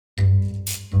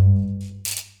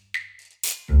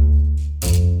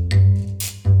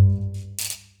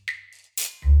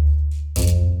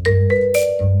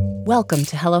Welcome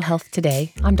to Hello Health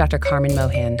Today. I'm Dr. Carmen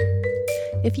Mohan.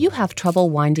 If you have trouble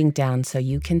winding down so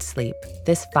you can sleep,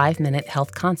 this 5-minute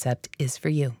health concept is for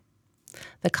you.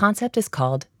 The concept is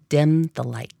called dim the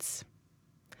lights.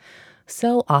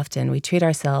 So often we treat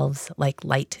ourselves like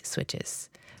light switches.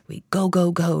 We go,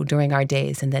 go, go during our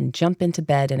days and then jump into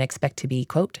bed and expect to be,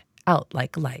 quote, out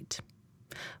like a light.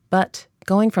 But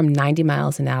going from 90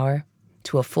 miles an hour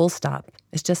to a full stop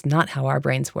is just not how our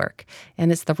brains work,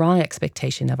 and it's the wrong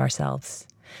expectation of ourselves.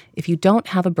 If you don't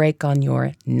have a brake on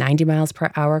your 90 miles per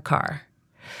hour car,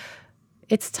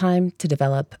 it's time to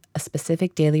develop a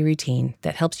specific daily routine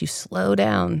that helps you slow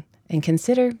down and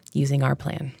consider using our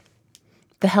plan.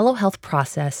 The Hello Health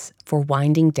process for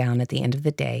winding down at the end of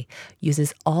the day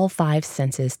uses all 5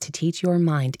 senses to teach your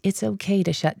mind it's okay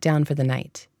to shut down for the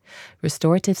night.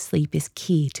 Restorative sleep is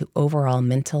key to overall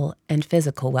mental and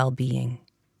physical well-being.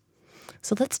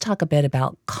 So let's talk a bit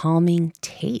about calming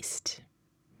taste.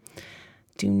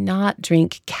 Do not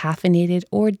drink caffeinated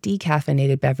or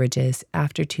decaffeinated beverages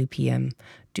after 2 p.m.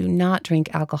 Do not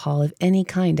drink alcohol of any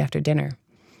kind after dinner.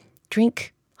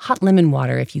 Drink hot lemon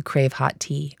water if you crave hot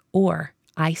tea, or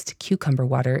iced cucumber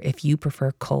water if you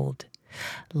prefer cold.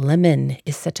 Lemon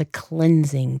is such a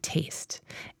cleansing taste,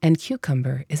 and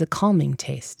cucumber is a calming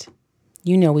taste.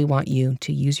 You know we want you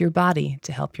to use your body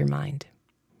to help your mind.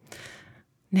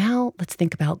 Now let's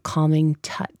think about calming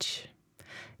touch.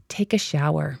 Take a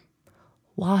shower.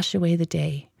 Wash away the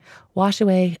day. Wash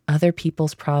away other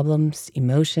people's problems,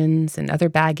 emotions, and other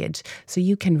baggage so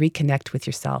you can reconnect with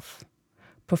yourself.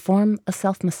 Perform a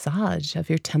self-massage of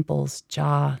your temples,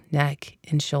 jaw, neck,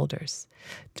 and shoulders.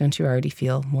 Don't you already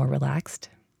feel more relaxed?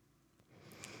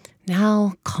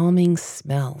 Now, calming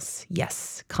smells.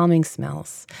 Yes, calming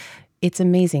smells. It's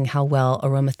amazing how well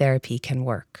aromatherapy can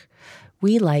work.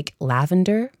 We like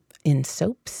lavender in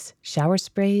soaps, shower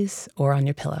sprays, or on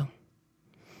your pillow.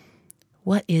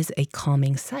 What is a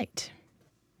calming sight?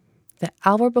 The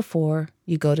hour before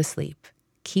you go to sleep,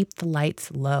 keep the lights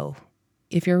low.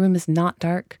 If your room is not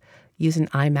dark, use an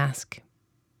eye mask.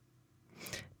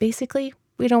 Basically,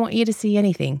 we don't want you to see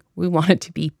anything. We want it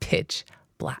to be pitch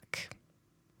black.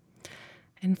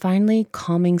 And finally,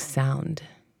 calming sound.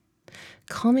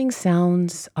 Calming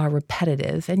sounds are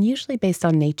repetitive and usually based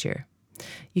on nature.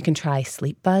 You can try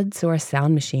sleep buds or a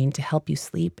sound machine to help you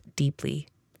sleep deeply.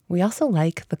 We also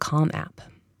like the Calm app.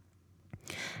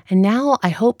 And now I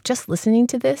hope just listening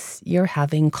to this, you're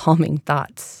having calming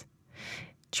thoughts.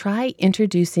 Try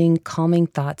introducing calming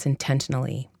thoughts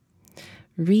intentionally.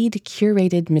 Read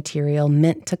curated material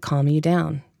meant to calm you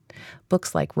down.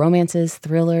 Books like romances,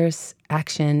 thrillers,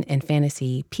 action, and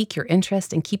fantasy pique your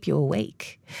interest and keep you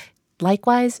awake.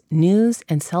 Likewise, news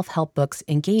and self-help books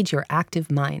engage your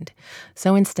active mind.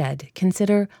 So instead,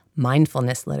 consider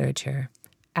mindfulness literature,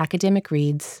 academic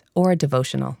reads, or a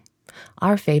devotional.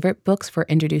 Our favorite books for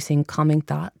introducing calming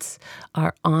thoughts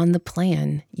are on the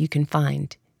plan you can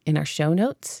find in our show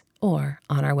notes or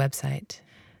on our website.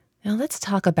 Now let's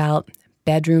talk about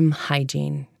bedroom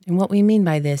hygiene. And what we mean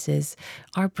by this is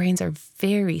our brains are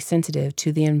very sensitive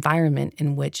to the environment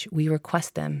in which we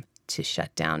request them to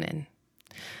shut down in.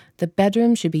 The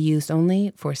bedroom should be used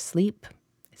only for sleep,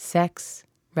 sex,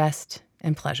 rest,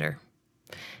 and pleasure.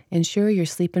 Ensure your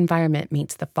sleep environment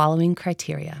meets the following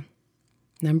criteria.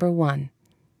 Number 1,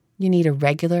 you need a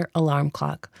regular alarm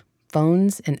clock.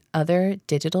 Phones and other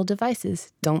digital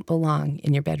devices don't belong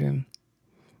in your bedroom.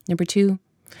 Number 2,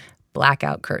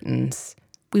 blackout curtains.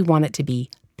 We want it to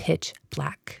be pitch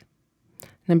black.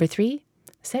 Number 3,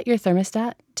 set your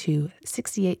thermostat to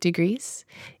 68 degrees.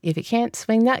 If you can't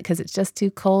swing that because it's just too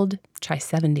cold, try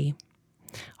 70.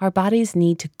 Our bodies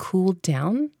need to cool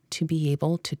down to be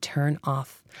able to turn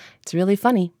off. It's really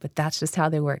funny, but that's just how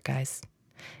they work, guys.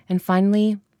 And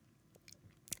finally,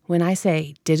 when I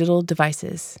say digital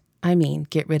devices, I mean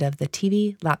get rid of the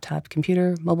TV, laptop,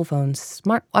 computer, mobile phones,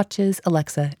 smartwatches,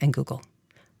 Alexa, and Google.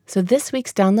 So this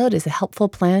week's download is a helpful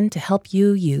plan to help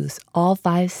you use all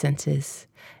 5 senses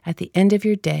at the end of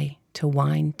your day to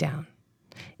wind down.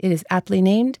 It is aptly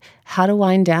named How to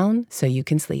Wind Down So You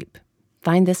Can Sleep.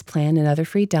 Find this plan and other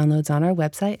free downloads on our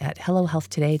website at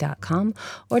hellohealthtoday.com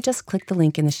or just click the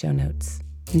link in the show notes.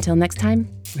 Until next time,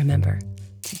 remember,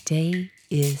 today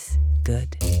is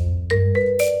good.